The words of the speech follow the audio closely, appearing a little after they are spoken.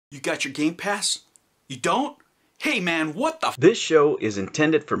You got your Game Pass? You don't? Hey man, what the f— This show is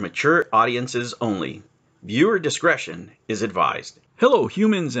intended for mature audiences only. Viewer discretion is advised. Hello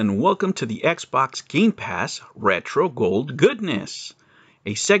humans and welcome to the Xbox Game Pass Retro Gold Goodness,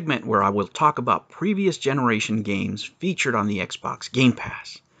 a segment where I will talk about previous generation games featured on the Xbox Game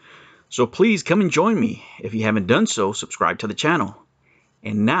Pass. So please come and join me. If you haven't done so, subscribe to the channel.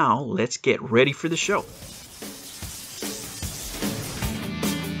 And now let's get ready for the show.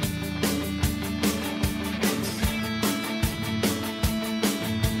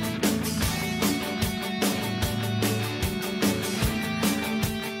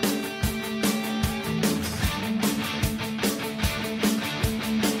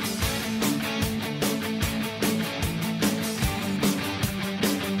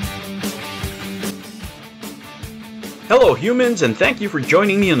 Hello humans, and thank you for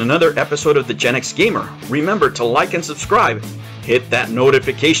joining me in another episode of the Gen X Gamer. Remember to like and subscribe, hit that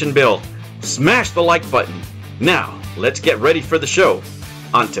notification bell, smash the like button. Now, let's get ready for the show.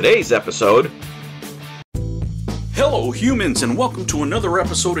 On today's episode... Hello humans and welcome to another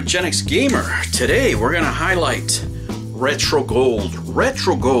episode of Gen X Gamer. Today we're going to highlight Retro Gold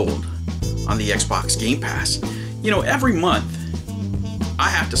on the Xbox Game Pass. You know, every month I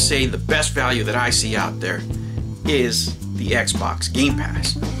have to say the best value that I see out there is the Xbox Game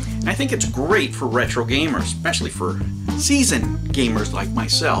Pass. And I think it's great for retro gamers, especially for seasoned gamers like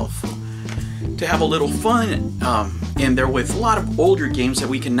myself, to have a little fun in there with a lot of older games that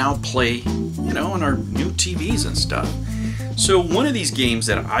we can now play, you know, on our new TVs and stuff. So one of these games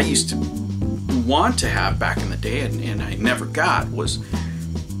that I used to want to have back in the day and I never got was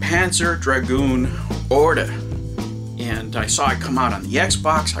Panzer Dragoon Orta. And I saw it come out on the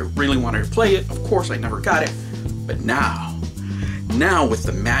Xbox. I really wanted to play it. Of course, I never got it. But now with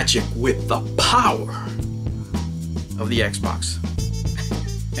the magic, with the power of the Xbox,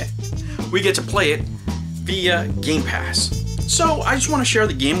 we get to play it via Game Pass. So I just want to share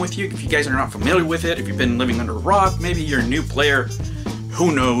the game with you. If you guys are not familiar with it, if you've been living under a rock, maybe you're a new player,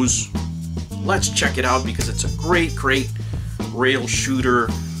 who knows? Let's check it out because it's a great rail shooter.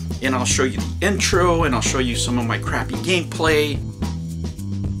 And I'll show you the intro and I'll show you some of my crappy gameplay.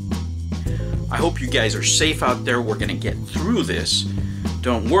 I hope you guys are safe out there. We're going to get through this.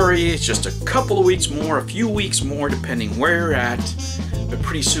 Don't worry, it's just a couple of weeks more, a few weeks more, depending where you're at. But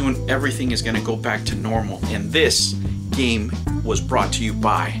pretty soon, everything is going to go back to normal. And this game was brought to you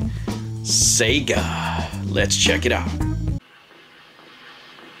by Sega. Let's check it out.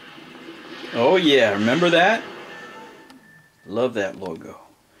 Oh yeah, remember that? Love that logo.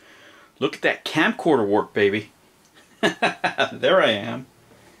 Look at that camcorder work, baby. There I am.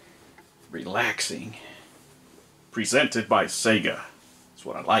 Relaxing. Presented by Sega. That's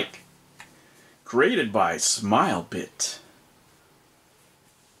what I like. Created by SmileBit.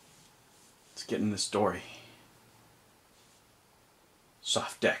 Let's get in the story.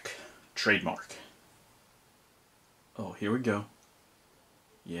 Soft deck. Trademark. Oh, here we go.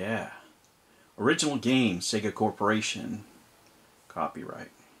 Yeah. Original game, Sega Corporation.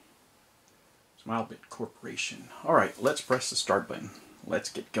 Copyright. SmileBit Corporation. Alright, let's press the start button. Let's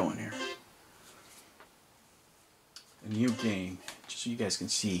get going here. A new game, just so you guys can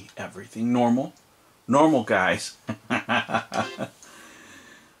see everything normal. Normal, guys. I'm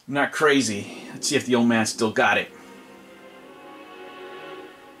not crazy. Let's see if the old man still got it.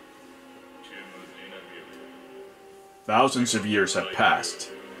 Thousands of years have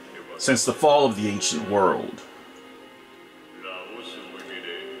passed since the fall of the ancient world.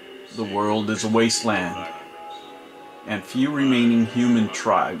 The world is a wasteland, and few remaining human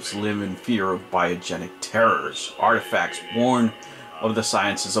tribes live in fear of biogenic terrors, artifacts born of the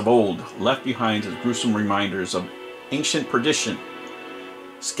sciences of old, left behind as gruesome reminders of ancient perdition.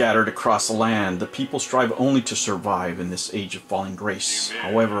 Scattered across the land, the people strive only to survive in this age of falling grace.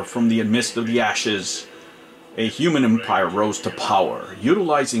 However, from the midst of the ashes, a human empire rose to power,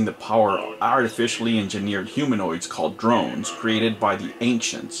 utilizing the power of artificially engineered humanoids called drones created by the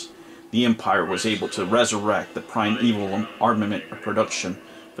ancients. The Empire was able to resurrect the primeval armament production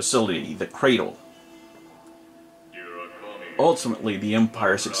facility, the Cradle. Ultimately, the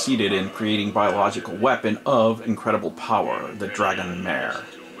Empire succeeded in creating a biological weapon of incredible power, the Dragon Mare.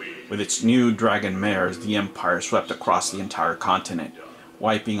 With its new Dragon Mares, the Empire swept across the entire continent,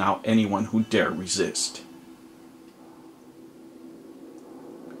 wiping out anyone who dared resist.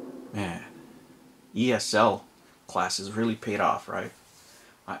 Man, ESL classes really paid off, right?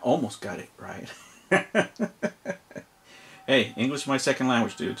 I almost got it right. Hey, English is my second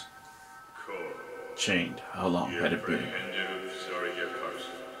language, dudes. Chained. How long had it been?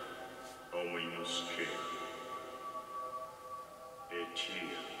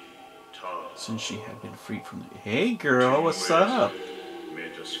 since she had been freed from the... Hey girl, what's up?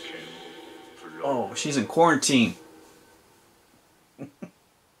 Oh, she's in quarantine.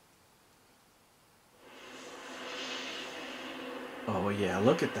 Oh yeah,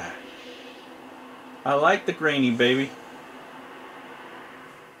 look at that. I like the grainy, baby.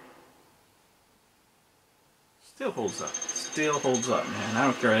 Still holds up. Still holds up, man. I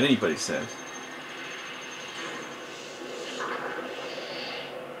don't care what anybody says.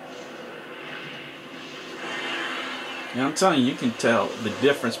 Yeah, I'm telling you, you can tell the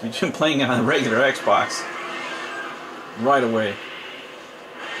difference between playing on a regular Xbox right away.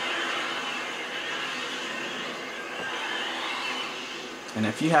 And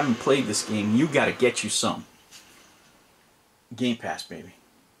if you haven't played this game, you gotta get you some. Game Pass, baby.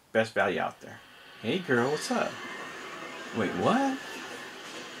 Best value out there. Hey girl, what's up? Wait, what?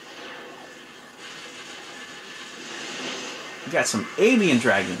 You got some alien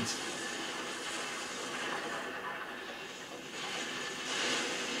dragons.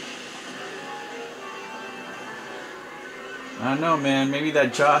 I don't know, man. Maybe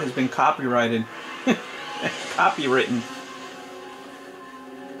that jaw has been copyrighted. Copywritten.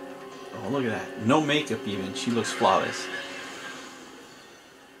 Oh, look at that. No makeup even. She looks flawless.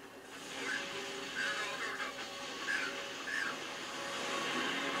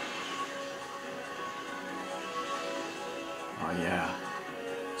 Oh, yeah.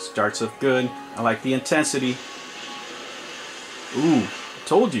 Starts off good. I like the intensity. Ooh, I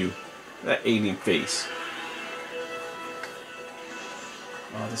told you. That alien face.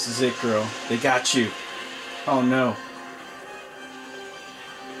 Oh, this is it, girl. They got you. Oh, no.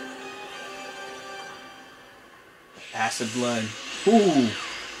 Acid blood. Ooh.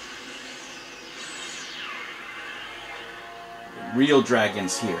 The real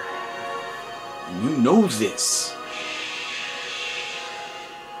dragons here. And you know this.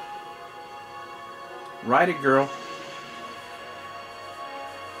 Ride it, girl.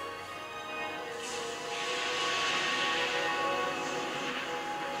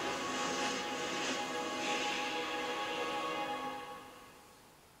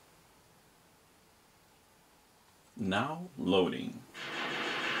 Now loading.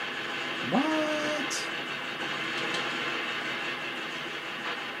 What?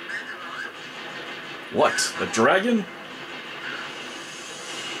 What? The dragon?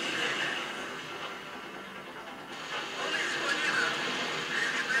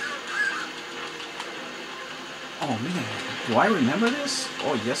 Oh man, do I remember this?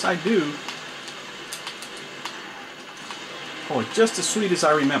 Oh yes I do. Oh, just as sweet as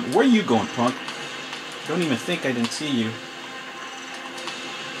I remember. Where are you going, punk? Don't even think I didn't see you.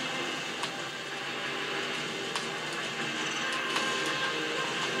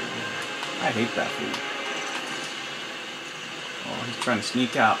 I hate that food. Oh, he's trying to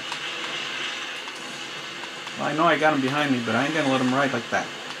sneak out. Well, I know I got him behind me, but I ain't gonna let him ride like that.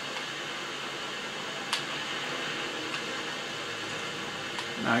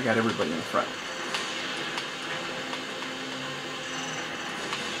 Now I got everybody in the front.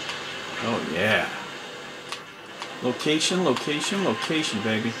 Oh yeah. Location, location, location,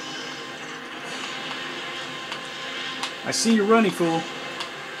 baby. I see you running, fool.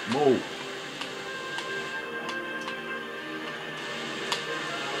 Whoa.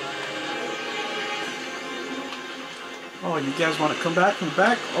 Oh, you guys want to come back? Come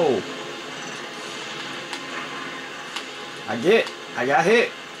back? Oh. I got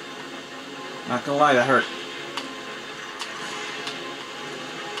hit. Not gonna lie, that hurt.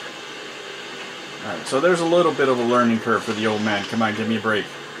 Alright, so there's a little bit of a learning curve for the old man. Come on, give me a break.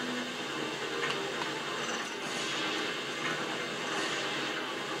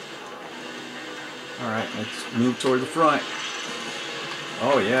 Alright, let's move toward the front.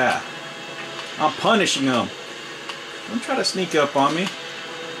 Oh yeah. I'm punishing him. Don't try to sneak up on me.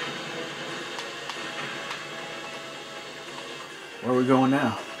 Where are we going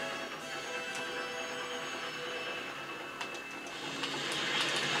now?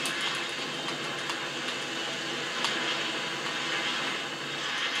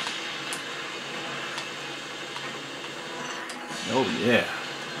 Oh yeah.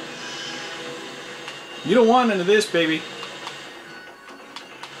 You don't want none of this, baby.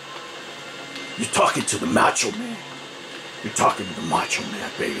 You're talking to the macho man. You're talking to the macho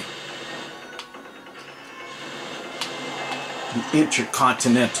man, baby. The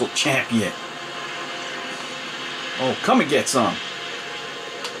Intercontinental Champion. Oh, come and get some.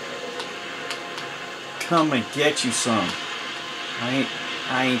 Come and get you some. I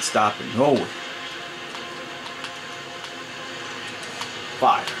ain't stopping. No way.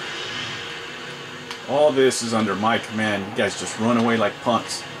 Fire. All this is under my command. You guys just run away like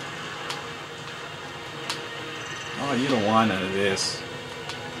punks. Oh, you don't want none of this.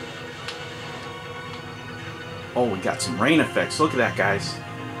 Oh, we got some rain effects. Look at that, guys.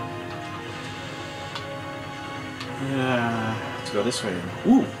 Yeah, let's go this way.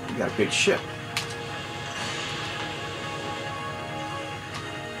 Ooh, we got a big ship.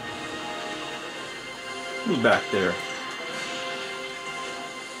 Who's back there?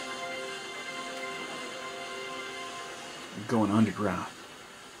 I'm going underground.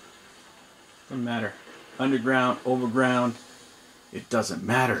 Doesn't matter. Underground, overground, it doesn't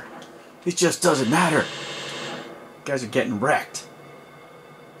matter. It just doesn't matter. You guys are getting wrecked.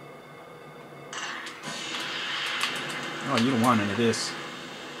 Oh, you don't want any of this.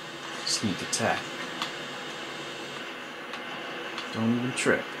 Sneak attack. Don't even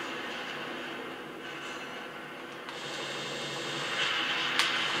trip.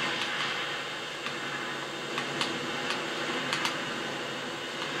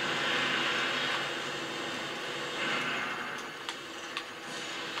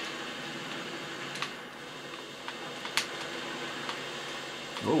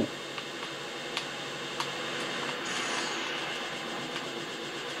 Oh.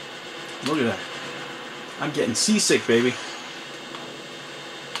 Look at that. I'm getting seasick, baby.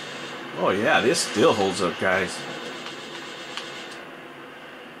 Oh yeah, this still holds up, guys.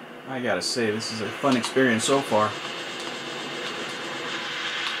 I gotta say, this is a fun experience so far.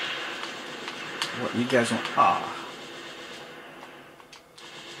 What, you guys want... Ah.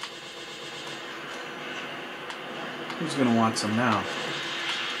 Who's gonna want some now?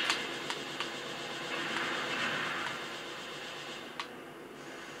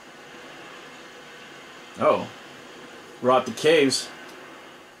 Oh, we're at the caves.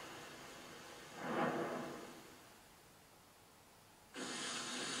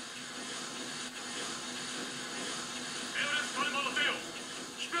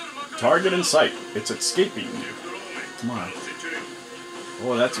 Target in sight. It's escaping. Come on.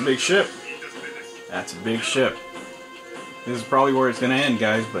 Oh, that's a big ship. That's a big ship. This is probably where it's going to end,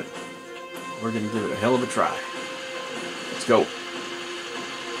 guys, but we're going to give it a hell of a try. Let's go.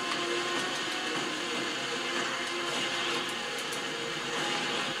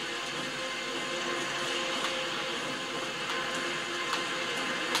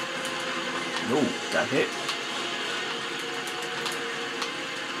 Oh, got hit.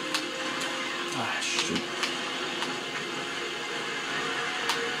 Ah, shoot.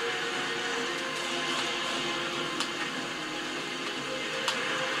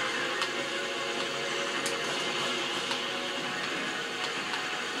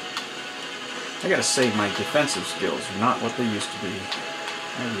 I gotta say, my defensive skills are not what they used to be.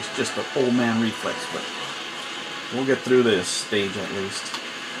 It was just an old man reflex, but we'll get through this stage at least.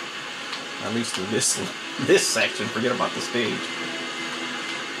 At least through this section. Forget about the stage.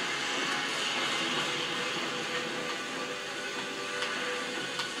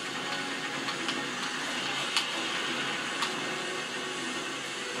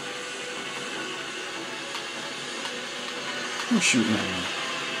 Who's shooting at me?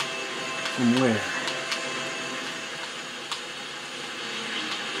 From where?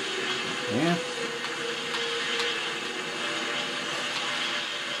 Yeah.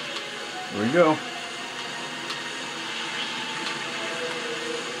 There we go.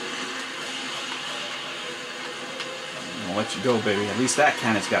 I'll let you go, baby. At least that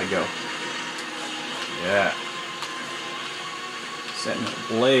cannon's got to go. Yeah. Setting it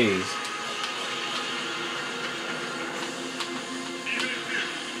ablaze.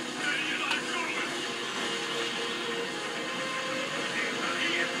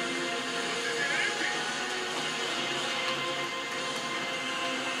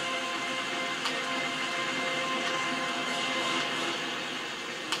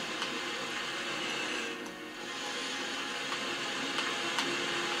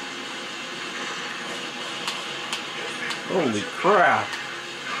 Holy crap.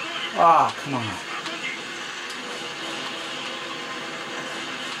 Ah, come on.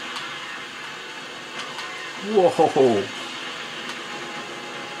 Whoa.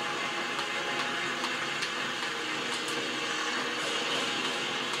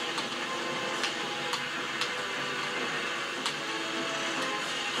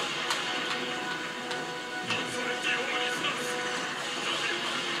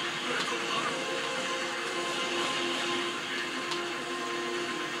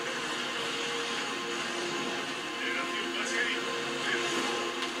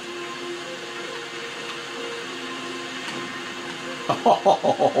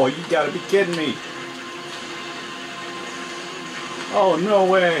 Oh, you gotta be kidding me. Oh, no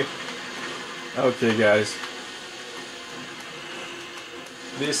way. Okay, guys.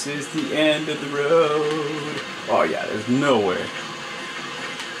 This is the end of the road. Oh yeah, there's nowhere.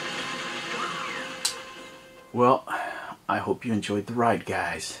 Well, I hope you enjoyed the ride,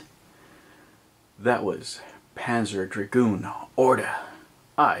 guys. That was Panzer Dragoon Orta.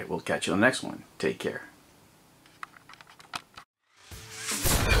 I will catch you on the next one. Take care.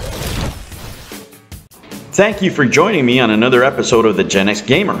 Thank you for joining me on another episode of the Gen X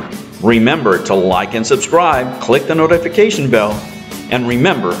Gamer. Remember to like and subscribe, click the notification bell, and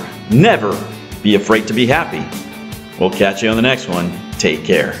remember, never be afraid to be happy. We'll catch you on the next one. Take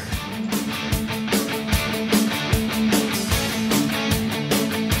care.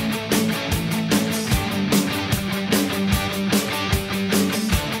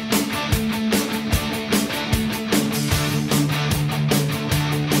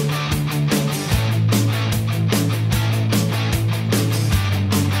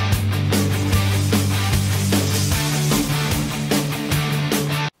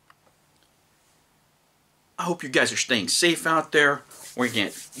 I hope you guys are staying safe out there. We're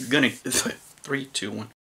gonna 3, 2, 1.